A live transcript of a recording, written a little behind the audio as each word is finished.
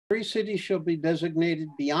3 cities shall be designated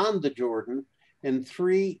beyond the Jordan, and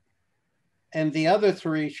the other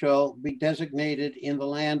 3 shall be designated in the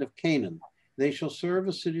land of Canaan. They shall serve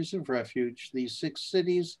as cities of refuge. These 6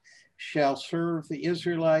 cities shall serve the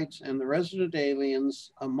Israelites and the resident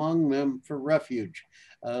aliens among them for refuge,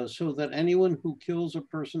 so that anyone who kills a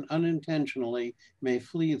person unintentionally may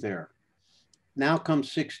flee there. Now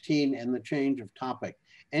comes 16 and the change of topic.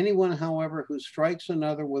 Anyone, however, who strikes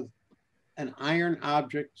another with an iron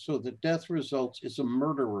object so that death results is a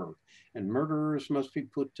murderer, and murderers must be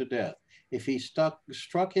put to death. If he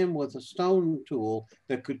struck him with a stone tool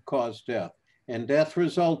that could cause death, and death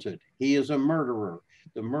resulted, he is a murderer.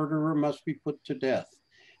 The murderer must be put to death.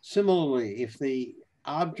 Similarly, if the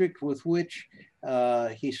object with which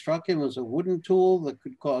he struck him was a wooden tool that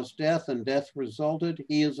could cause death and death resulted,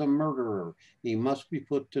 he is a murderer. He must be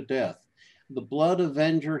put to death. The blood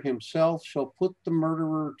avenger himself shall put the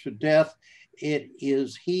murderer to death. It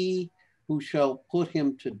is he who shall put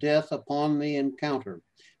him to death upon the encounter.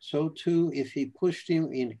 So too, if he pushed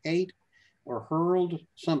him in hate or hurled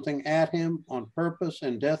something at him on purpose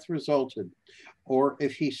and death resulted, or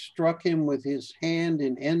if he struck him with his hand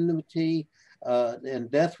in enmity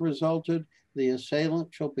and death resulted, the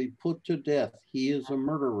assailant shall be put to death. He is a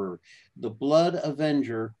murderer. The blood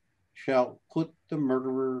avenger shall put the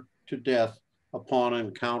murderer to death upon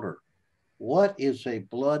encounter. What is a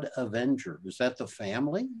blood avenger? Is that the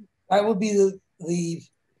family? That would be the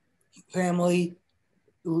family,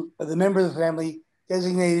 the member of the family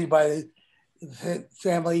designated by the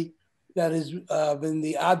family that has been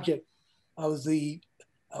the object of the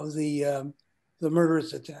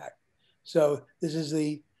murderous attack. So this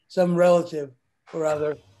is some relative or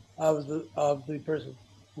other of the person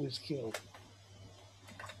who was killed.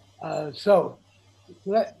 So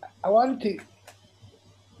I wanted to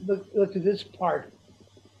look at this part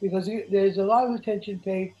because there's a lot of attention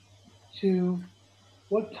paid to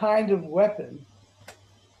what kind of weapon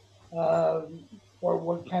or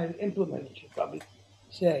what kind of implement, I should probably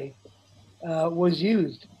say, was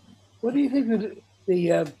used. What do you think that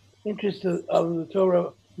the interest of the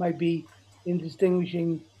Torah might be in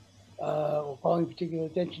distinguishing or calling particular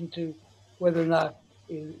attention to whether or not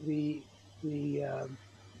the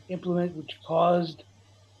implement which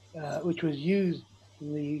was used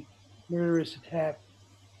in the murderous attack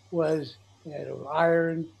was made of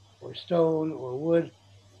iron or stone or wood,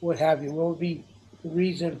 what have you? What would be the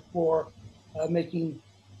reason for making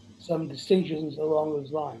some distinctions along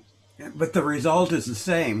those lines? But the result is the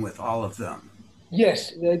same with all of them.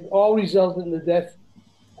 Yes, they all result in the death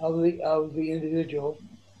of the individual.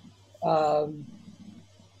 But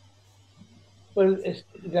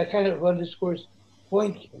that kind of underscores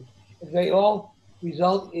point. If they all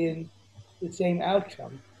result in the same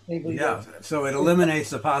outcome, maybe. Yeah, so it eliminates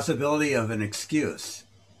the possibility of an excuse.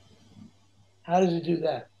 How does it do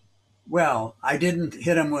that? Well, I didn't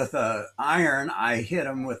hit him with an iron, I hit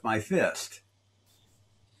him with my fist.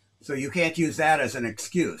 So you can't use that as an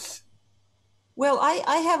excuse. Well,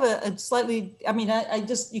 I have a slightly, I mean, I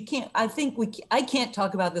can't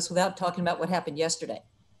talk about this without talking about what happened yesterday.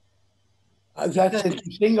 That's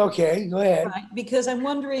interesting. Okay, go ahead. Right, because I'm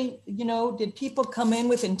wondering, did people come in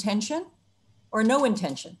with intention or no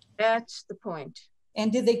intention? That's the point.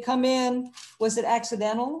 And did they come in, was it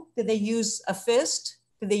accidental? Did they use a fist?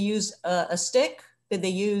 Did they use a stick? Did they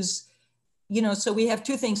use, so we have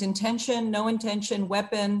two things, intention, no intention,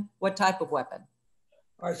 weapon, what type of weapon?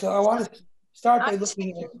 All right, so I want to start by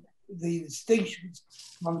looking at the distinctions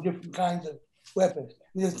among different kinds of weapons.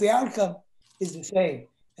 Because the outcome is the same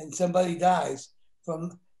and somebody dies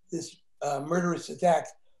from this murderous attack,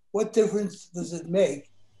 what difference does it make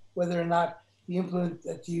whether or not the implement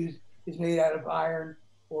that's used is made out of iron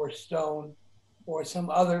or stone or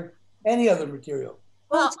any other material?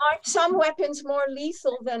 Well, aren't some weapons more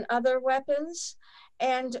lethal than other weapons?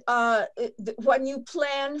 And when you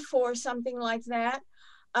plan for something like that,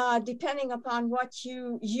 depending upon what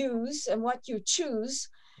you use and what you choose,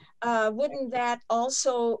 wouldn't that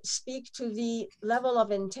also speak to the level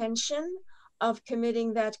of intention of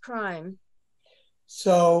committing that crime?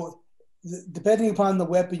 So depending upon the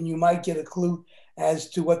weapon, you might get a clue as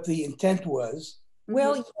to what the intent was.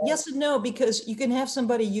 Well, yes and no, because you can have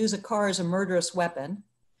somebody use a car as a murderous weapon,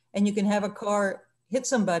 and you can have a car hit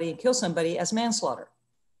somebody and kill somebody as manslaughter.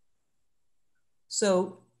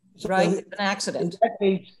 So right, an accident. In that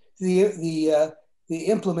case, the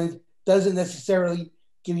implement doesn't necessarily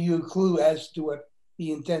give you a clue as to what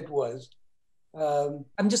the intent was.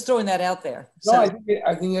 I'm just throwing that out there. No,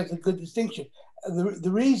 I think that's a good distinction.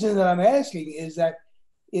 The reason that I'm asking is that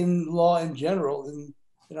in law in general,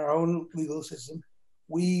 in our own legal system,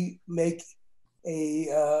 we make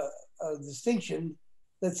a distinction,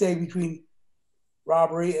 let's say, between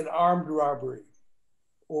robbery and armed robbery,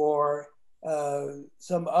 or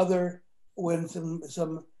some other, when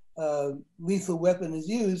some lethal weapon is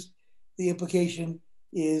used, the implication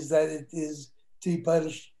is that it is to be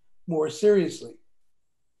punished more seriously.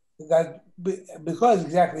 That because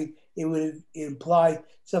exactly it would imply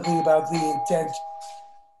something about the intent.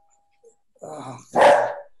 Oh, God.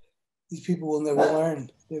 These people will never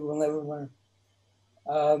learn. They will never learn.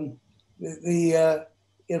 It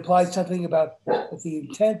implies something about what the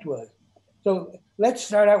intent was. So let's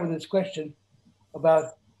start out with this question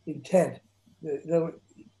about intent. If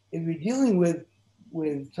you're dealing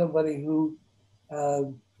with somebody who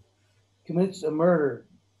commits a murder,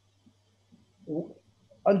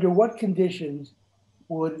 under what conditions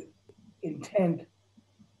would intent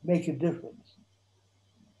make a difference?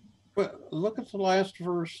 Well, look at the last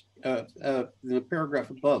verse, the paragraph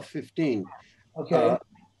above, 15, Okay.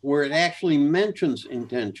 where it actually mentions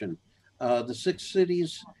intention. The 6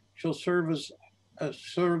 cities shall serve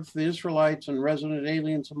the Israelites and resident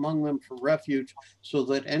aliens among them for refuge, so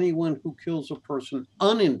that anyone who kills a person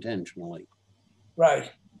unintentionally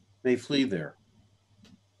Right. may flee there.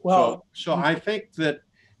 Well, so I think that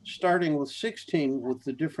starting with 16 with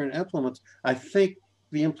the different implements, I think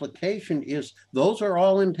the implication is those are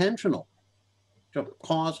all intentional to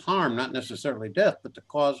cause harm, not necessarily death, but to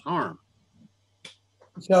cause harm.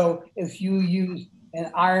 so if you use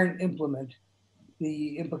an iron implement,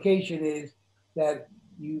 the implication is that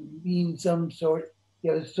you mean some sort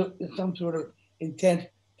of intent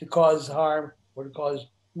to cause harm or to cause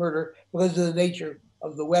murder because of the nature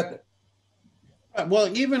of the weapon.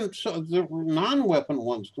 Well, even so, the non-weapon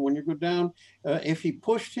ones, when you go down, if he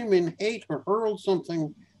pushed him in hate or hurled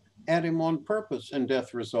something at him on purpose and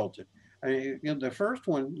death resulted. The first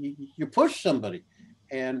one, you push somebody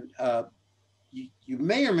and you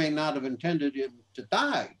may or may not have intended him to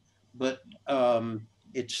die, but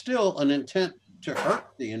it's still an intent to hurt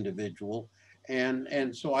the individual.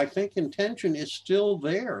 And so I think intention is still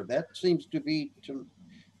there. That seems to be,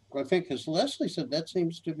 I think, as Leslie said, that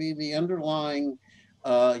seems to be the underlying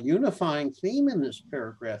unifying theme in this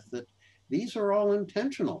paragraph, that these are all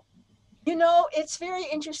intentional. You know, it's very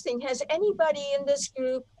interesting. Has anybody in this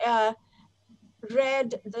group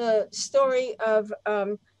read the story of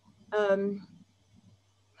an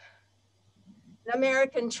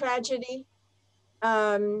American Tragedy?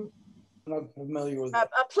 I'm not familiar with it.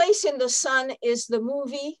 A Place in the Sun is the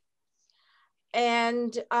movie,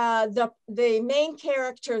 and the main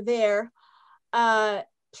character there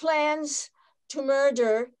plans to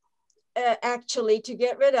murder, actually to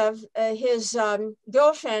get rid of his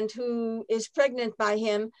girlfriend who is pregnant by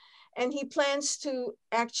him, and he plans to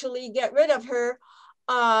actually get rid of her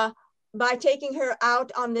by taking her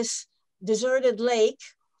out on this deserted lake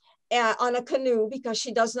on a canoe because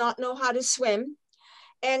she does not know how to swim.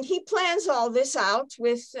 And he plans all this out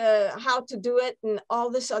with how to do it and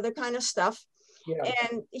all this other kind of stuff. Yeah.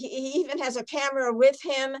 And he even has a camera with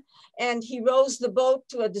him, and he rows the boat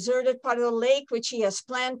to a deserted part of the lake, which he has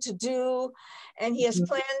planned to do. And he has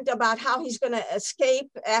planned about how he's going to escape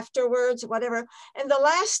afterwards, whatever. And the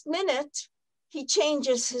last minute, he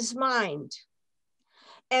changes his mind.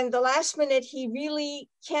 And the last minute, he really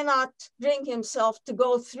cannot bring himself to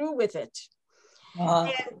go through with it.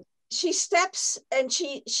 And she steps and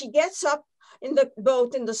she gets up in the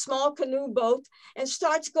boat, in the small canoe boat, and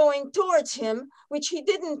starts going towards him, which he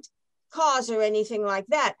didn't cause or anything like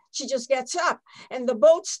that. She just gets up, and the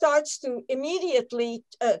boat starts to immediately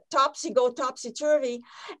topsy-turvy.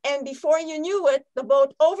 And before you knew it, the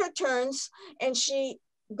boat overturns and she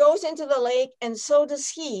goes into the lake, and so does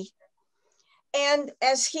he. And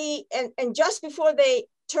as and just before they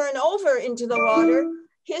turn over into the water,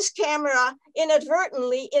 his camera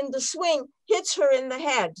inadvertently in the swing hits her in the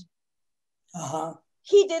head.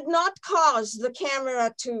 He did not cause the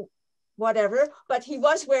camera to whatever, but he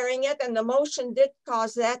was wearing it, and the motion did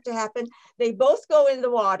cause that to happen. They both go in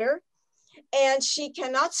the water, and she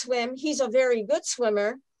cannot swim. He's a very good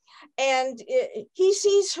swimmer, and he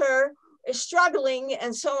sees her struggling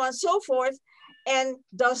and so on and so forth, and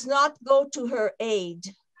does not go to her aid.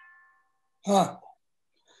 So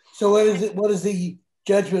what is the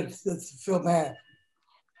judgment that the film had?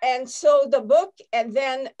 And so the book, and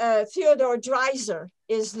then Theodore Dreiser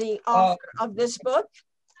is the author of this book.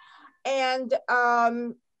 And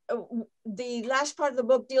the last part of the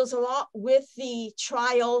book deals a lot with the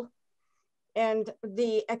trial and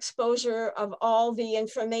the exposure of all the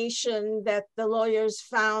information that the lawyers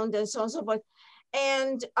found and so on and so forth.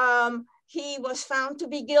 And he was found to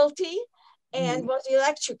be guilty and was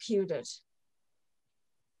electrocuted.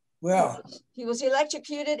 Well, he was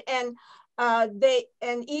electrocuted, and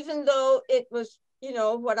even though it was, you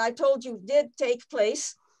know, what I told you did take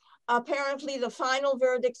place, apparently the final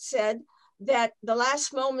verdict said that the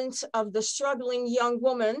last moments of the struggling young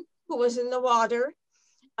woman who was in the water,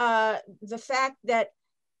 the fact that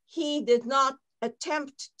he did not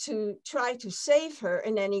attempt to try to save her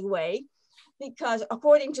in any way, because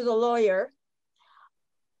according to the lawyer,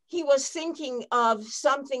 he was thinking of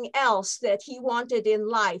something else that he wanted in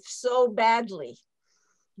life so badly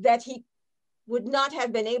that he would not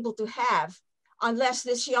have been able to have unless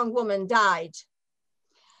this young woman died.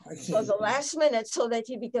 So the last minute,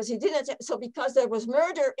 because there was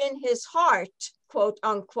murder in his heart, quote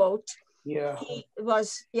unquote, yeah.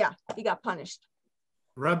 he got punished.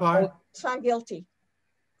 Rabbi? He's found guilty.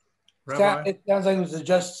 Rabbi? It sounds like it was a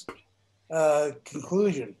just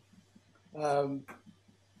conclusion.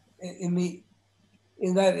 In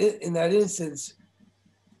that instance,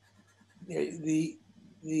 the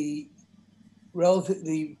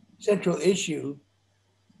central issue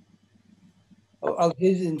of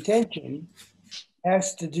his intention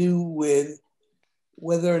has to do with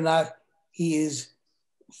whether or not he is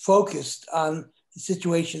focused on the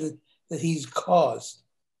situation that he's caused.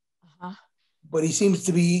 Uh-huh. But he seems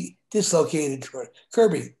to be dislocated for it.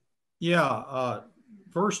 Kirby. Yeah,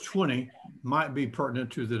 verse 20 might be pertinent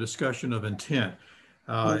to the discussion of intent.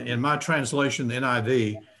 In my translation, the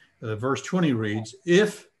NIV, verse 20 reads,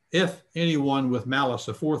 if anyone with malice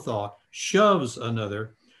aforethought shoves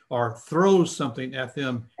another or throws something at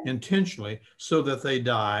them intentionally so that they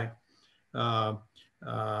die, then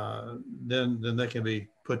they can be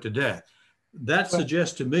put to death. That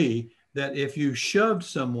suggests to me that if you shoved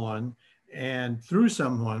someone and threw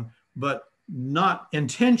someone, but not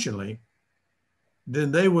intentionally,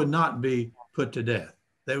 then they would not be put to death.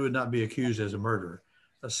 They would not be accused as a murderer.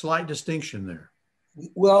 A slight distinction there.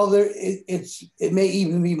 Well, it may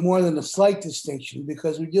even be more than a slight distinction,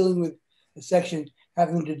 because we're dealing with a section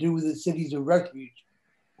having to do with the cities of refuge.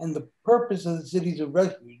 And the purpose of the cities of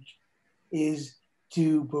refuge is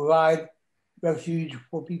to provide refuge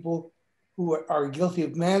for people who are guilty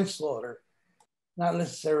of manslaughter, not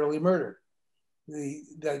necessarily murder.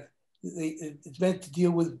 It's meant to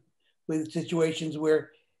deal with situations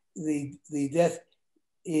where the death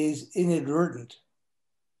is inadvertent.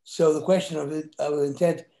 So the question of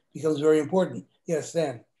intent becomes very important. Yes,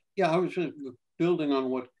 Stan. Yeah, I was just building on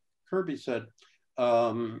what Kirby said.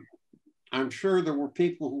 I'm sure there were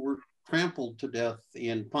people who were trampled to death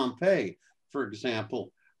in Pompeii, for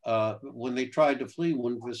example, when they tried to flee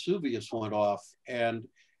when Vesuvius went off. And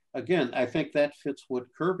again, I think that fits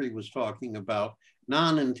what Kirby was talking about,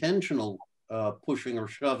 non-intentional pushing or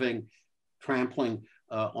shoving, trampling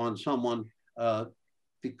on someone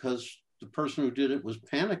because the person who did it was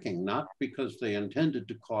panicking, not because they intended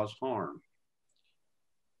to cause harm.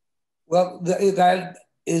 Well, that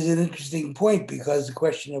is an interesting point, because the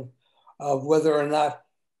question of whether or not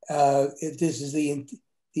if this is the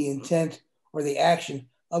intent or the action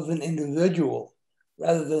of an individual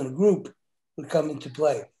rather than a group would come into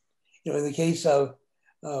play. You know, in the case of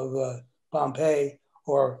Pompeii,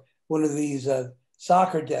 or one of these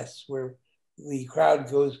soccer deaths where the crowd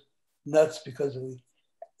goes nuts because of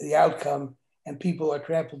the outcome and people are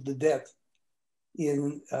trampled to death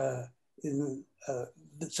in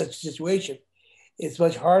such a situation, it's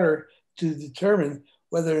much harder to determine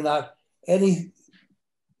whether or not anyone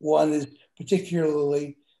is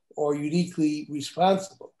particularly or uniquely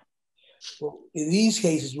responsible. Well, in these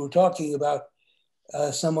cases, we're talking about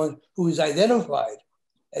someone who is identified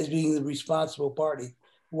as being the responsible party,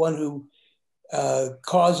 one who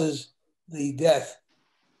causes the death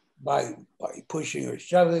by pushing or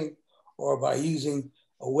shoving, or by using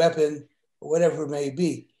a weapon, or whatever it may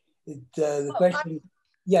be. The question,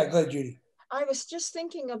 yeah, go ahead, Judy. I was just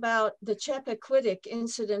thinking about the Chappaquiddick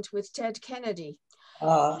incident with Ted Kennedy.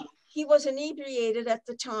 He was inebriated at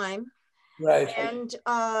the time, right? And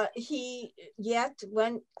he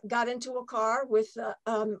got into a car with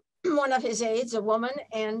one of his aides, a woman,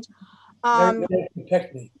 and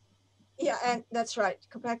Kopechny. Yeah, and that's right,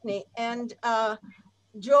 Kopechny, and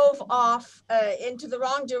drove off into the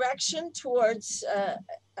wrong direction towards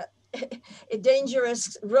a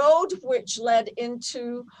dangerous road, which led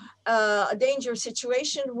into a dangerous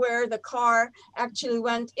situation where the car actually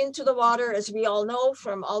went into the water, as we all know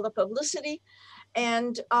from all the publicity.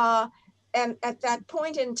 And at that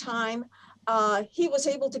point in time, he was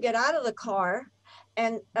able to get out of the car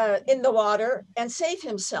and in the water and save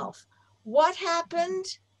himself. What happened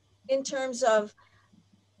in terms of,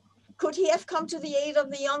 could he have come to the aid of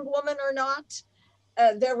the young woman or not?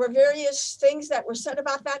 there were various things that were said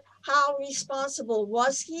about that. How responsible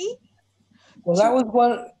was he? Well,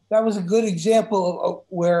 that was a good example of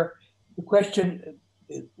where the question,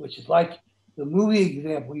 which is like the movie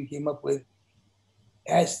example you came up with,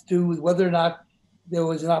 has to do with whether or not there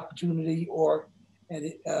was an opportunity or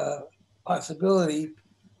a possibility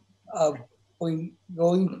of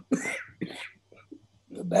going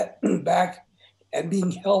back and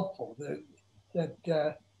being helpful. That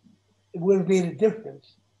it would have made a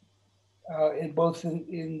difference in both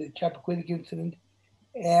in the Chappaquiddick incident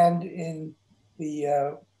and in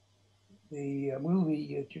the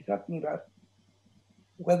movie that you're talking about,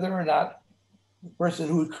 whether or not the person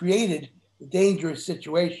who created the dangerous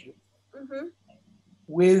situation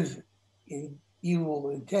with evil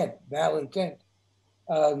intent, malintent,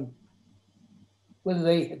 whether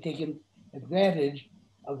they had taken advantage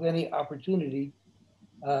of any opportunity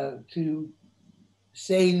to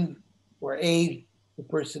save or aid the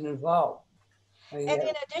person involved. And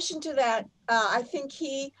in addition to that, I think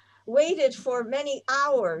he waited for many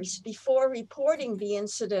hours before reporting the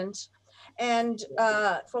incident. And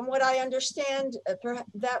from what I understand,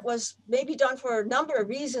 that was maybe done for a number of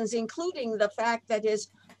reasons, including the fact that his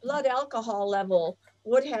blood alcohol level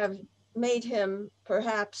would have made him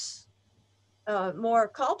perhaps more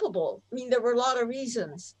culpable. I mean, there were a lot of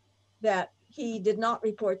reasons that he did not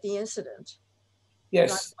report the incident.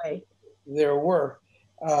 Yes, there were.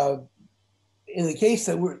 In the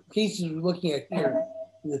cases we're looking at here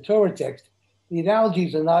in the Torah text, the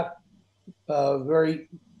analogies are not very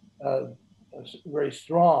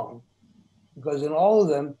strong, because in all of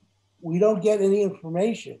them, we don't get any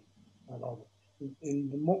information. In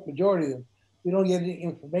the majority of them, we don't get any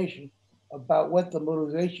information about what the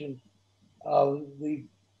motivation of the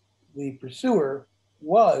pursuer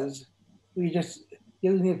was. We just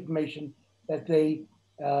give the information that they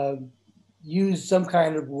used some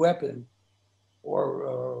kind of weapon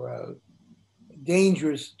or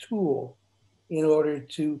dangerous tool in order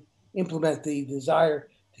to implement the desire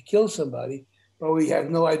to kill somebody, but we have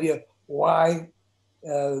no idea why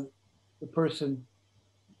the person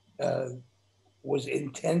was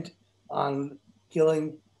intent on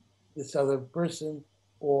killing this other person,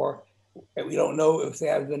 or we don't know if they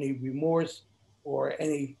have any remorse or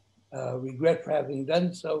any regret for having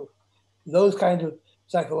done so. Those kinds of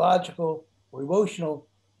psychological or emotional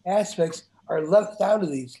aspects are left out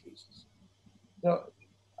of these cases. So,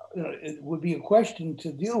 it would be a question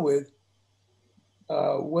to deal with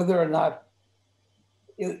whether or not,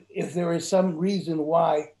 if there is some reason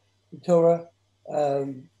why the Torah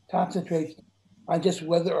concentrates on just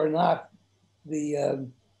whether or not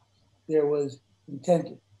there was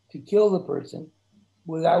intent to kill the person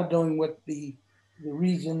without knowing what the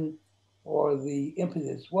reason or the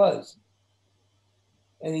impetus was.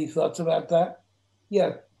 Any thoughts about that?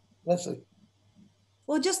 Yeah, Leslie.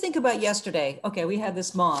 Well, just think about yesterday. Okay, we had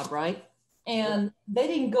this mob, right? And they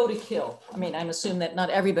didn't go to kill. I mean, I'm assuming that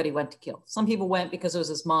not everybody went to kill. Some people went because it was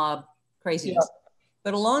this mob craziness. Yeah.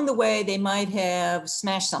 But along the way, they might have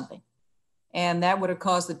smashed something, and that would have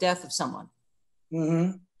caused the death of someone.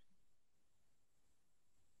 Mm-hmm.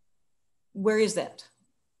 Where is that?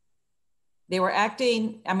 They were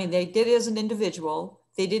acting, I mean, they did it as an individual.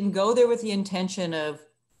 They didn't go there with the intention of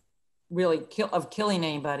really killing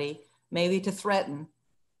anybody, maybe to threaten.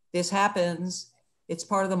 This happens. It's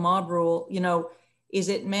part of the mob rule. Is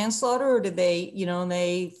it manslaughter, or did they, and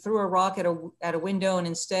they threw a rock at a window, and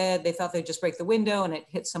instead they thought they'd just break the window and it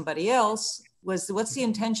hit somebody else? What's the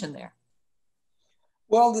intention there?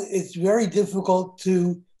 Well, it's very difficult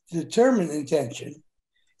to determine intention.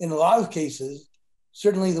 In a lot of cases,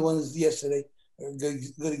 certainly the ones yesterday are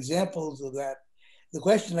good examples of that. The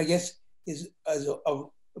question, I guess, is,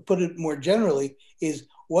 put it more generally, is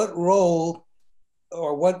what role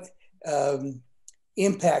or what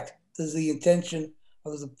impact does the intention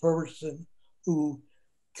of the person who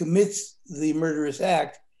commits the murderous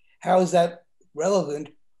act, how is that relevant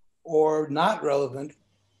or not relevant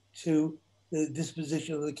to the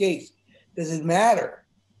disposition of the case? Does it matter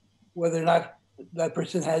whether or not that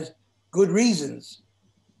person has good reasons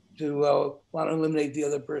to want to eliminate the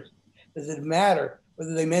other person? Does it matter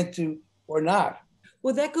whether they meant to or not?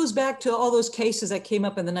 Well, that goes back to all those cases that came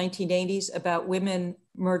up in the 1980s about women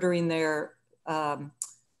murdering their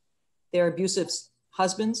abusive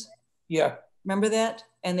husbands. Yeah. Remember that?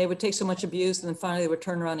 And they would take so much abuse, and then finally they would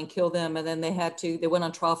turn around and kill them. And then they went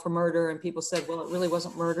on trial for murder, and people said, well, it really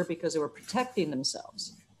wasn't murder because they were protecting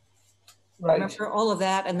themselves. Right. Remember all of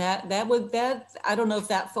that? And that I don't know if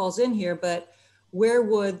that falls in here, but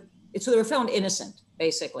so they were found innocent,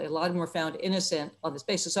 basically. A lot of them were found innocent on this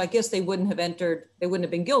basis. So I guess they wouldn't have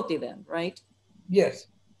been guilty then, right? Yes.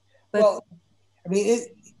 But Well, I mean,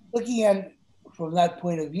 looking at it from that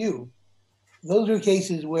point of view, those are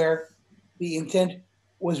cases where the intent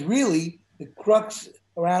was really the crux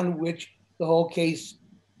around which the whole case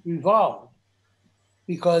revolved,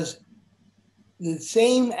 because the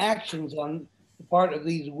same actions on the part of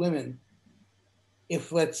these women,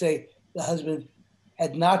 if let's say the husband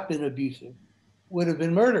had not been abusive, would have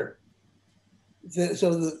been murder.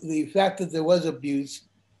 So the fact that there was abuse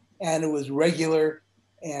and it was regular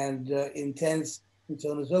and intense and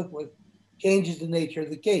so on and so forth changes the nature of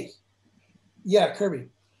the case. Yeah, Kirby.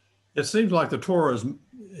 It seems like the Torah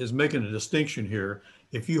is making a distinction here.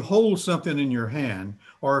 If you hold something in your hand,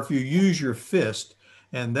 or if you use your fist,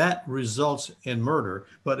 and that results in murder,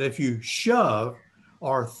 but if you shove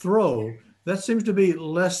or throw, that seems to be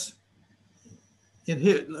less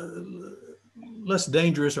less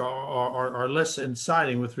dangerous or less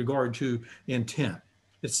inciting with regard to intent.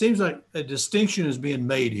 It seems like a distinction is being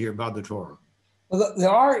made here by the Torah. Well, there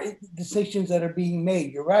are distinctions that are being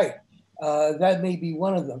made. You're right. That may be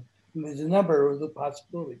one of them. There's a number of the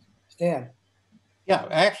possibilities. Stan. Yeah,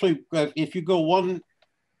 actually, if you go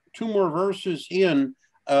two more verses in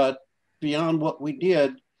beyond what we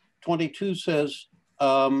did, 22 says,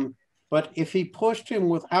 but if he pushed him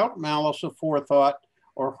without malice aforethought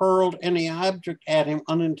or hurled any object at him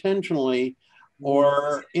unintentionally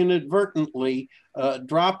or inadvertently,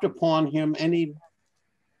 dropped upon him any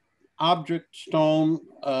object, stone,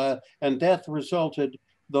 and death resulted,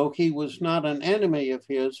 though he was not an enemy of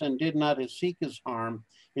his and did not seek his harm.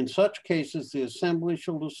 In such cases, the assembly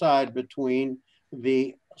shall decide between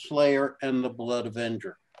the slayer and the blood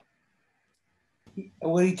avenger.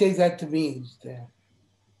 What do you take that to mean, Stan?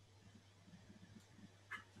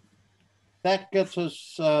 That gets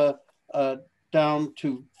us down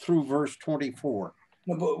to through verse 24.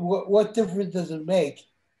 No, but what difference does it make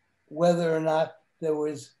whether or not there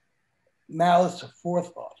was malice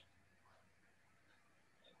aforethought?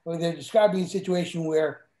 Well, they're describing a situation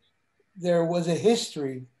where there was a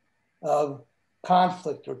history of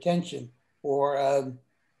conflict or tension or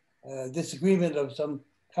disagreement of some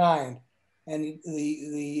kind, and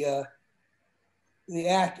the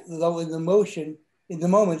act, though in the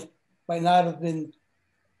moment, might not have been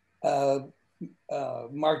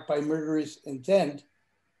marked by murderous intent.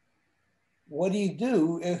 What do you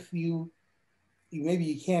do if maybe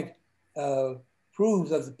you can't prove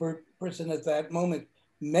that the person at that moment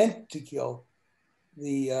meant to kill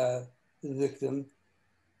the victim,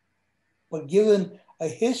 but given a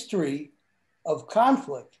history of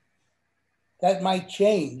conflict, that might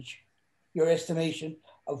change your estimation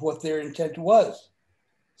of what their intent was.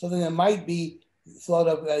 Something that might be thought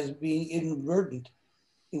of as being inadvertent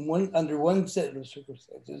under one set of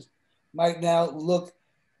circumstances might now look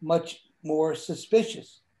much more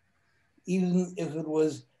suspicious, even if it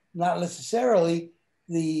was not necessarily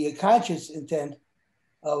the conscious intent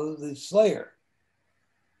of the slayer.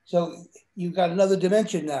 So you've got another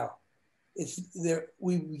dimension now.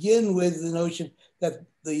 We begin with the notion that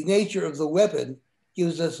the nature of the weapon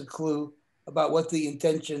gives us a clue about what the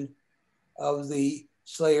intention of the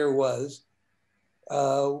slayer was.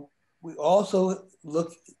 We also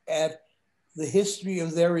look at the history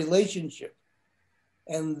of their relationship,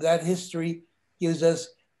 and that history gives us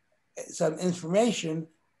some information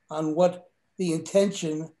on what the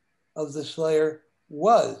intention of the slayer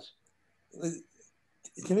was.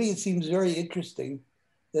 To me, it seems very interesting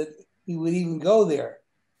that he would even go there,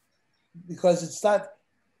 because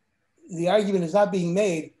the argument is not being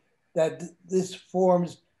made that this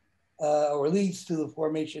forms or leads to the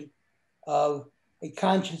formation of a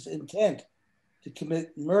conscious intent to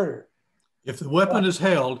commit murder. If the weapon is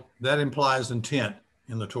held, that implies intent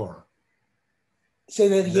in the Torah. Say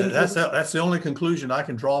that again. That's the only conclusion I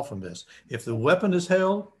can draw from this. If the weapon is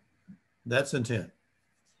held, that's intent.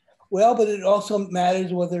 Well, but it also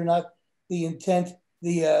matters whether or not the intent,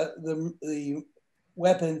 the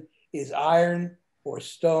weapon is iron or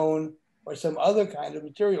stone or some other kind of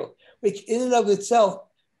material, which in and of itself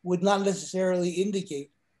would not necessarily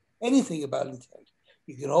indicate anything about intent.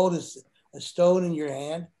 You can hold a stone in your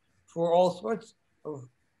hand for all sorts of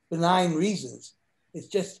benign reasons. It's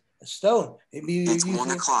just a stone. Maybe it's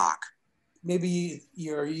 1 o'clock. Maybe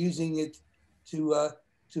you're using it to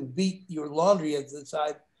beat your laundry at the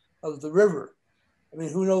side of the river. I mean,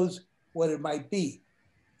 who knows what it might be?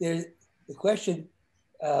 The question,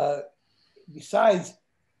 besides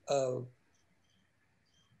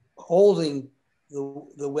holding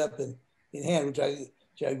the weapon in hand, which I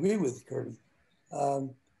agree with, Kerry,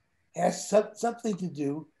 has something to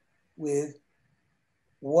do with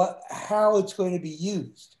how it's going to be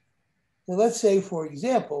used. So let's say, for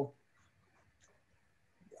example,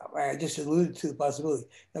 I just alluded to the possibility.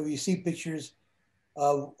 Now, you see pictures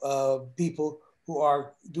of people who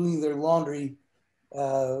are doing their laundry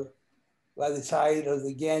by the side of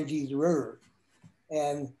the Ganges River.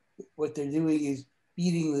 And what they're doing is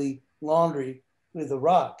beating the laundry with a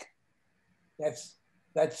rock. That's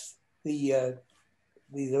the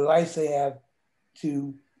device they have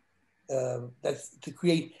to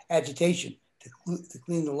create agitation, to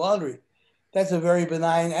clean the laundry. That's a very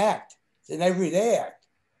benign act. It's an everyday act.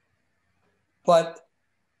 But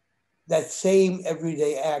that same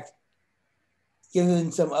everyday act,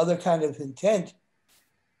 given some other kind of intent,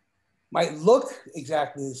 might look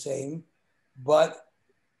exactly the same, but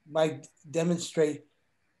might demonstrate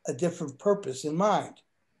a different purpose in mind.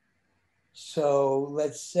 So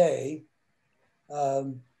let's say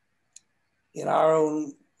in our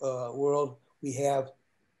own world, we have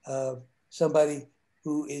somebody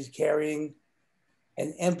who is carrying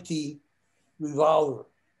an empty revolver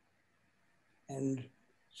and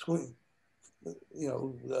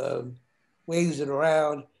waves it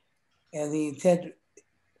around, and the intent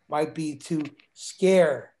might be to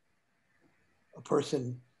scare a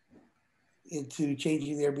person into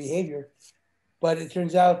changing their behavior. But it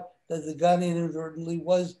turns out that the gun inadvertently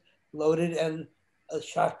was loaded and a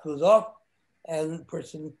shot goes off and the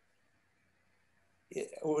person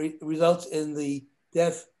results in the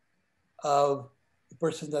death of the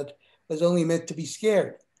person that was only meant to be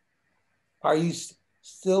scared. Are you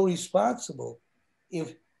still responsible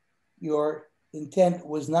if your intent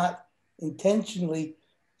was not intentionally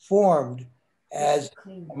formed as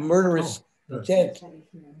murderous intent? All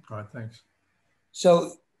right, thanks.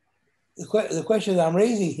 So the question that I'm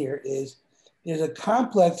raising here is, there's a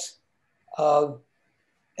complex of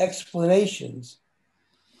explanations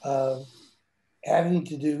having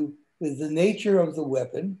to do with the nature of the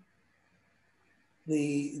weapon,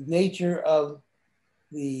 the nature of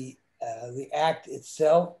the act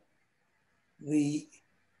itself, the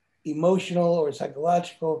emotional or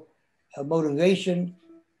psychological motivation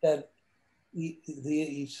that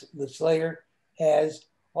the slayer has.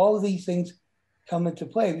 All of these things come into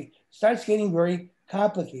play. It starts getting very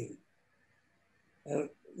complicated.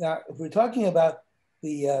 Now, if we're talking about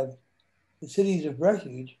the cities of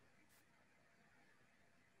refuge,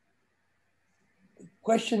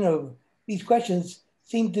 these questions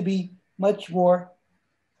seem to be much more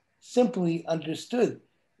simply understood.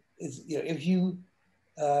 If you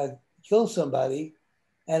kill somebody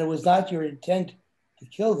and it was not your intent to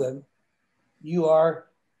kill them, you are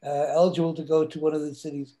eligible to go to one of the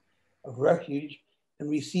cities of refuge and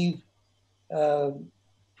receive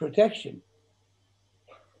protection.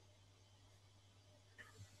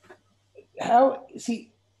 What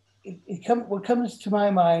comes to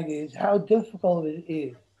my mind is how difficult it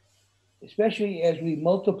is, especially as we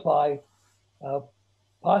multiply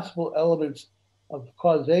possible elements of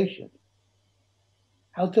causation,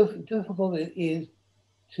 how difficult it is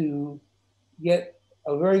to get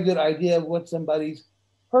a very good idea of what somebody's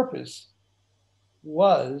purpose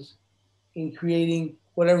was in creating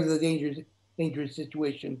whatever the dangerous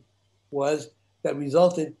situation was that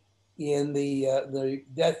resulted in the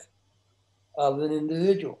death of an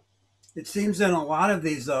individual. It seems in a lot of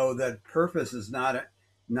these, though, that purpose is not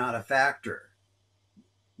a factor.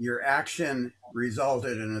 Your action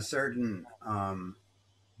resulted in a certain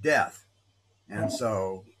death, and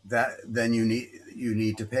so that then you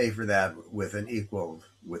need to pay for that with an equal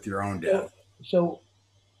with your own death. So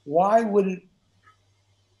why would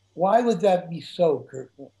that be so,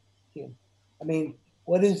 Kurt? I mean,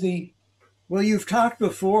 what is the? Well, you've talked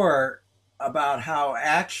before about how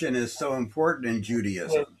action is so important in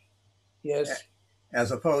Judaism. Yes.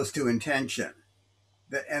 As opposed to intention.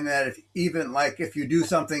 And that if you do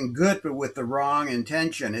something good but with the wrong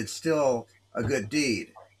intention, it's still a good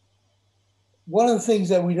deed. One of the things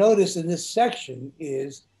that we notice in this section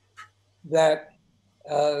is that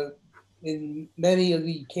in many of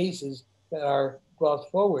the cases that are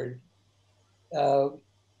brought forward,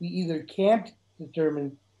 we either can't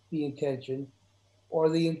determine the intention, or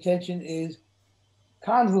the intention is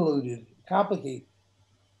convoluted, complicated.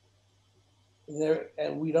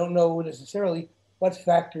 And we don't know necessarily what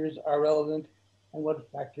factors are relevant and what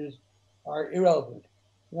factors are irrelevant.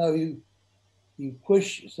 You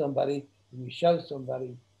push somebody, you shove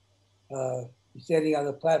somebody, you're standing on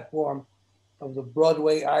the platform of the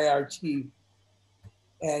Broadway IRT,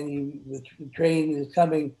 and the train is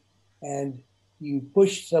coming, and you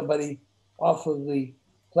push somebody off of the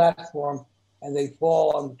platform, and they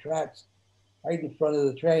fall on the tracks right in front of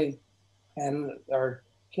the train and are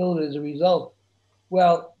killed as a result.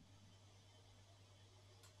 Well,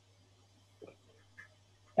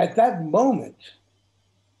 at that moment,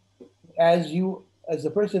 as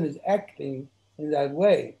the person is acting in that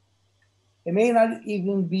way, it may not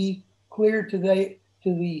even be clear to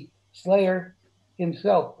the slayer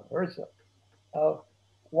himself or herself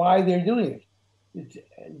why they're doing it. It's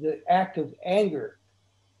the act of anger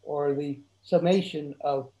or the summation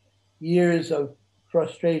of years of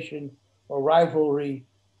frustration or rivalry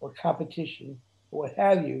or competition or what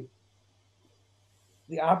have you.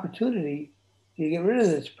 The opportunity to get rid of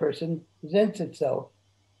this person presents itself,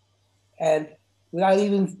 and without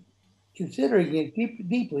even considering it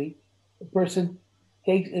deeply, the person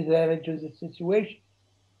takes advantage of the situation.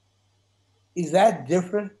 Is that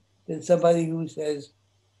different than somebody who says,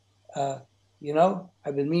 I've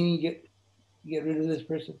been meaning to get rid of this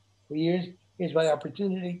person for years. Here's my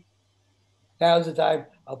opportunity. Now's the time.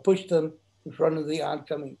 I'll push them in front of the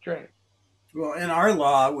oncoming train. Well, in our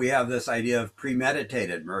law, we have this idea of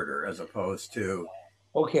premeditated murder as opposed to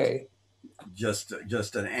just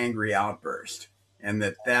an angry outburst, and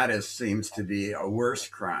that seems to be a worse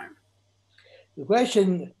crime. The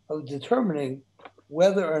question of determining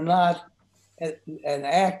whether or not an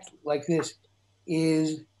act like this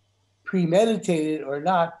is premeditated or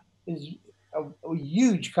not is a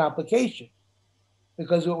huge complication,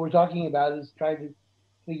 because what we're talking about is trying to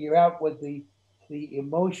figure out what the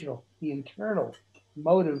emotional, the internal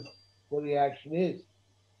motive for the action is.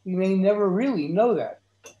 We may never really know that.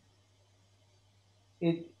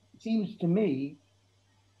 It seems to me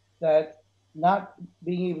that not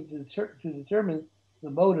being able to determine the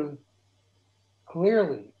motive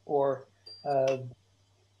clearly or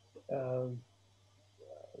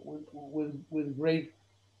with great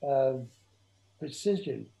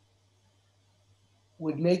precision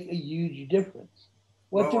would make a huge difference.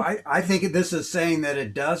 I think this is saying that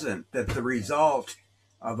it doesn't, that the result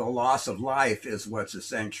of the loss of life is what's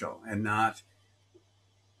essential and not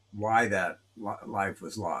why that life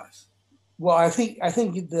was lost. Well, I think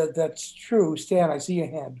that's true. Stan, I see your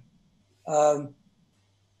hand.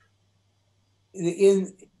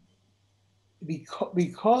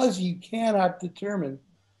 Because you cannot determine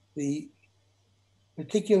the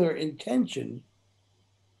particular intention,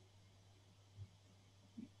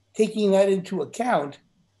 taking that into account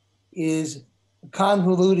is a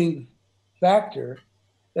convoluting factor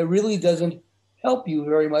that really doesn't help you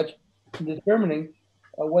very much in determining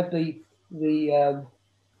what the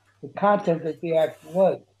content of the act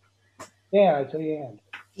was. Yeah, I see your hand.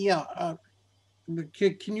 Yeah.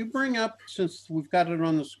 Can you bring up, since we've got it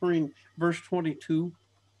on the screen, verse 22?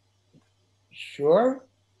 Sure.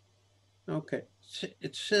 Okay.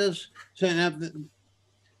 It says, so now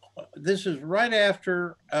this is right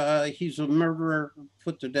after he's a murderer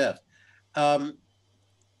put to death. But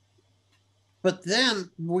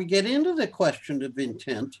then we get into the question of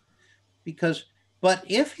intent, but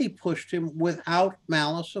if he pushed him without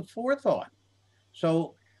malice of forethought.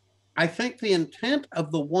 So I think the intent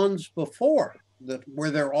of the ones before,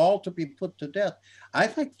 where they're all to be put to death, I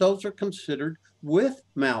think those are considered with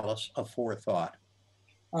malice of forethought.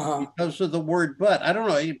 Because of the word but. I don't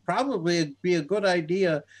know, it'd probably be a good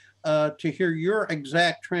idea to hear your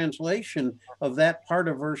exact translation of that part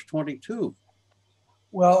of verse 22.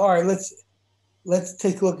 Well, all right, let's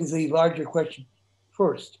take a look at the larger question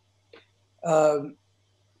first.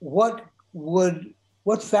 What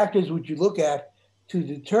factors would you look at to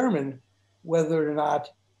determine whether or not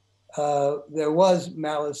there was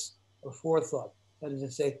malice of forethought? That is to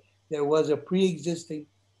say, there was a pre-existing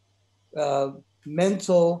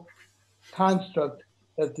mental construct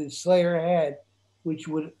that the slayer had, which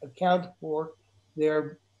would account for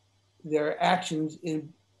their actions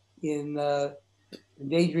in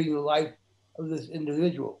endangering the life of this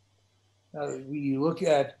individual. We look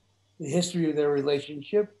at the history of their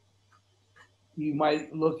relationship. You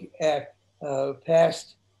might look at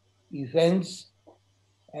past events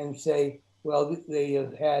and say, well, they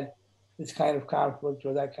have had this kind of conflict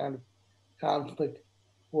or that kind of conflict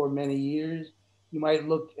for many years. You might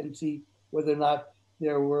look and see whether or not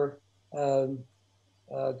there were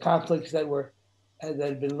conflicts that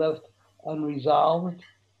had been left unresolved.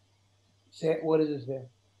 What is this there?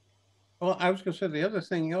 Well, I was going to say the other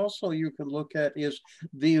thing also you can look at is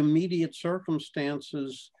the immediate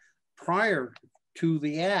circumstances prior to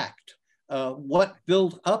the act. What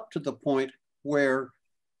built up to the point where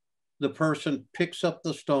the person picks up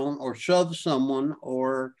the stone or shoves someone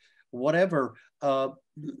or whatever.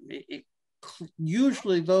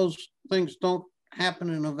 Usually those things don't happen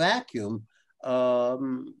in a vacuum.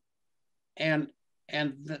 And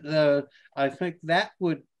I think that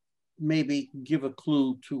would maybe give a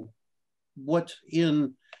clue to what's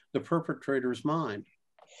in the perpetrator's mind.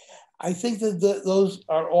 I think that those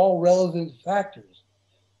are all relevant factors,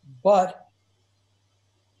 But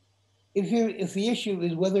if the issue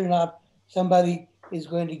is whether or not somebody is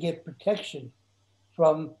going to get protection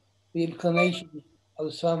from the inclination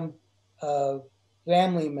of some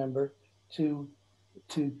family member to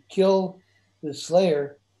kill the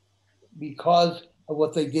slayer because of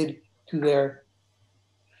what they did to their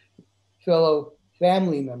fellow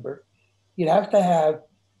family member, you'd have to have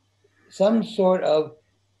some sort of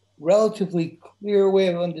relatively clear way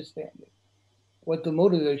of understanding what the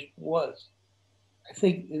motivation was. I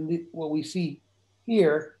think what we see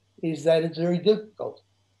here is that it's very difficult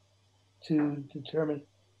to determine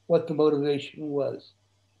what the motivation was.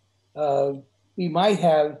 We might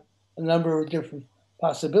have a number of different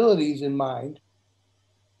possibilities in mind,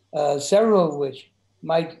 several of which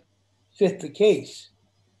might fit the case.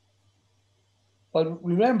 But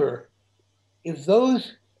remember, if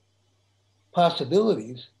those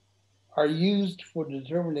possibilities are used for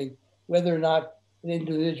determining whether or not an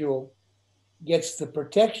individual gets the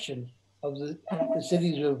protection of the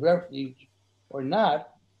cities of refuge or not,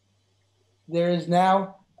 there is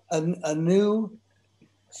now a new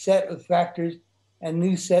set of factors and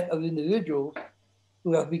new set of individuals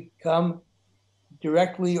who have become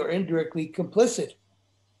directly or indirectly complicit.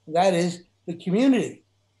 That is the community.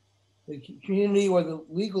 The community or the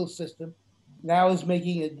legal system now is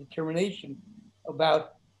making a determination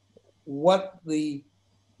about what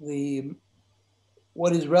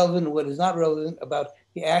what is relevant and what is not relevant about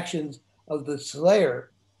the actions of the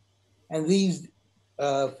slayer. And these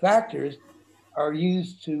factors are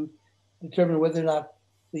used to determine whether or not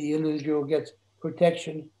the individual gets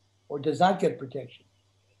protection or does not get protection.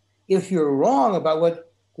 If you're wrong about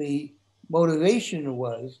what the motivation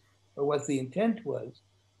was or what the intent was,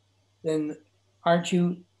 then aren't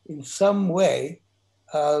you in some way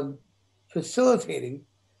facilitating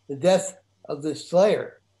the death of the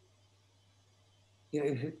slayer? You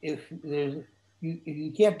know, if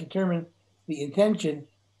you can't determine the intention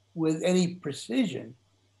with any precision,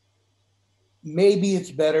 maybe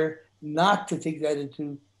it's better not to take that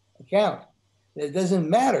into account. It doesn't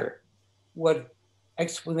matter what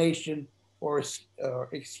explanation or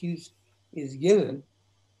excuse is given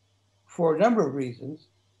for a number of reasons.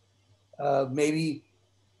 Maybe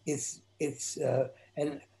it's a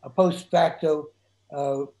post facto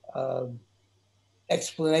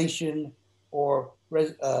explanation or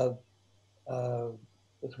what's the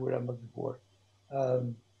word I'm looking for?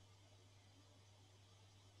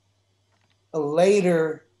 A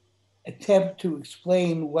later attempt to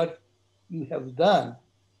explain what you have done,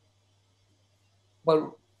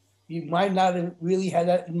 but you might not have really had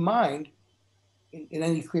that in mind in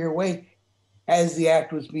any clear way as the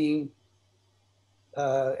act was being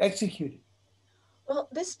executed. Well,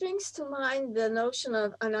 this brings to mind the notion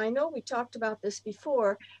of, and I know we talked about this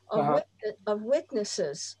before, of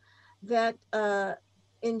witnesses, that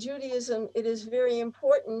in Judaism, it is very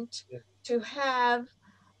important to have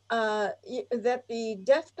that the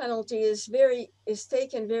death penalty is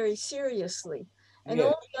taken very seriously, and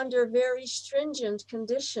only under very stringent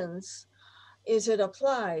conditions is it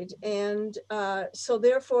applied. And so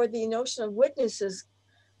therefore the notion of witnesses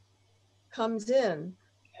comes in.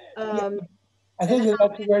 I think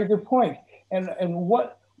that's a very good point. And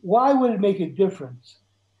why would it make a difference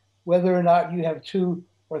whether or not you have 2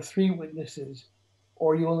 or 3 witnesses,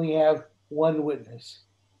 or you only have 1 witness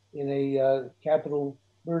in a capital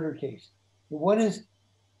murder case? What is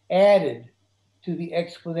added to the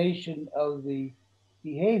explanation of the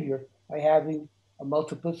behavior by having a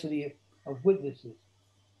multiplicity of witnesses?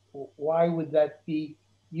 Why would that be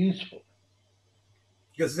useful?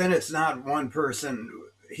 Because then it's not one person,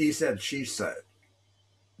 he said, she said.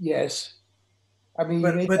 Yes. I mean,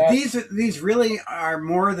 but these really are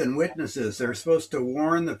more than witnesses. They're supposed to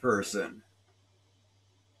warn the person.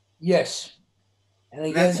 Yes. And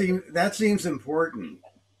again, that seems important.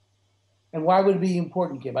 And why would it be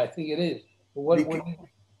important, Kim? I think it is.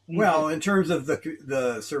 Well, in terms of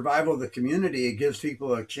the survival of the community, it gives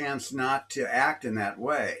people a chance not to act in that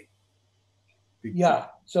way. Yeah.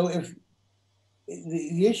 So if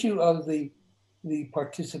the issue of the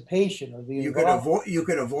participation of the you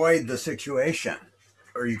could avoid the situation,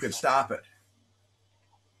 or you could stop it.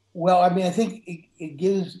 Well, I mean, I think it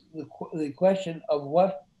gives the question of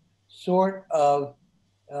what sort of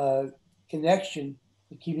connection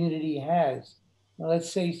the community has. Now,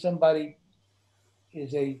 let's say somebody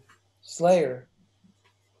is a slayer,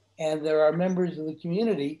 and there are members of the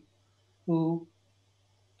community who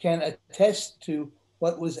can attest to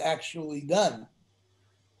what was actually done.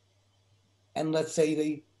 And let's say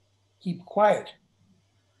they keep quiet.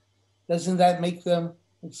 Doesn't that make them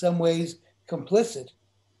in some ways complicit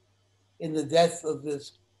in the death of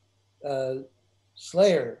this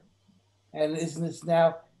slayer. And isn't this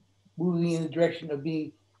now moving in the direction of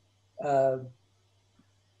being a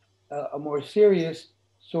more serious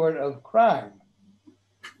sort of crime?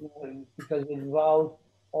 Because it involved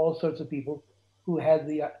all sorts of people who had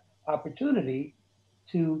the opportunity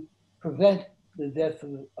to prevent the death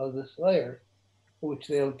of the slayer, which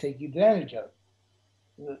they'll take advantage of.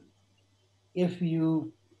 If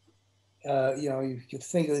you, you could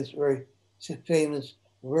think of this very famous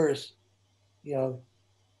verse, that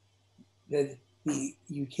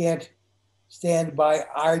you can't stand by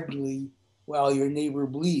idly while your neighbor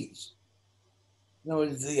bleeds. In other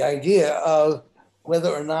words, the idea of whether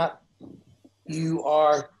or not you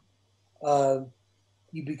are,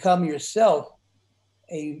 you become yourself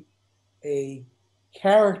a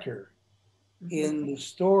character in the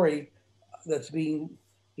story that's being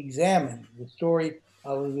examined, the story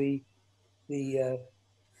of the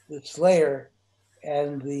slayer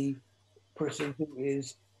and the person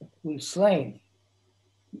who's slain.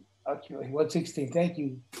 Okay, 116. Thank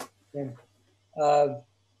you. And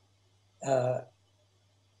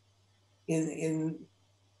in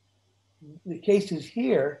the cases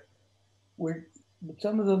here, where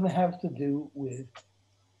some of them have to do with,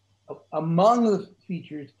 among the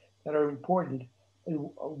features that are important,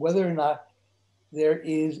 whether or not there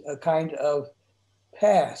is a kind of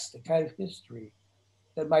past, a kind of history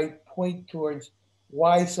that might point towards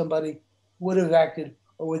why somebody would have acted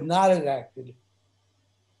or would not have acted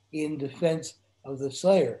in defense of the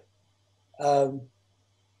slayer.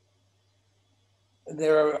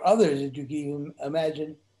 There are others that you can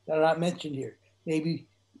imagine that are not mentioned here. Maybe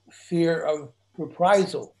fear of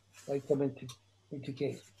reprisal might come into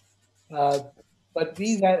case. But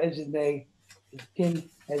be that as it may, as Tim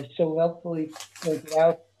has so helpfully pointed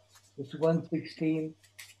out, it's 1:16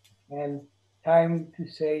 and time to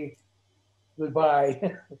say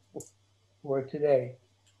goodbye for today.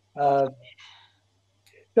 So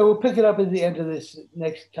we'll pick it up at the end of this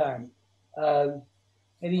next time.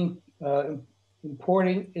 Any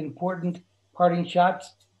important parting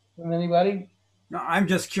shots from anybody? No, I'm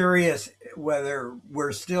just curious whether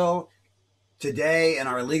we're still today in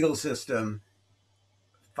our legal system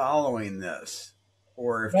following this,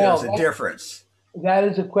 or if there's a difference. That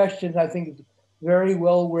is a question I think is very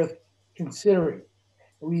well worth considering.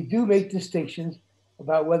 We do make distinctions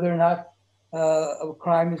about whether or not a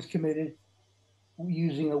crime is committed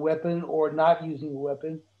using a weapon or not using a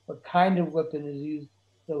weapon, what kind of weapon is used,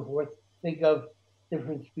 so forth. Think of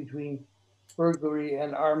difference between burglary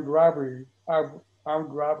and armed robbery,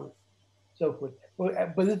 so forth.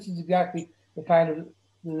 But this is exactly the kind of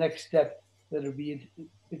the next step that would be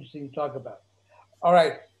interesting to talk about. All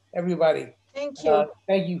right, everybody. Thank you.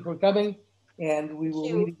 Thank you for coming, and we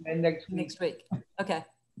will meet again next week. Next week. Okay.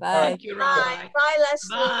 Bye. Thank you, Rabbi. Bye,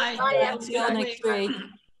 Leslie. Bye. Bye, See you all next week.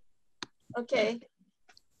 okay.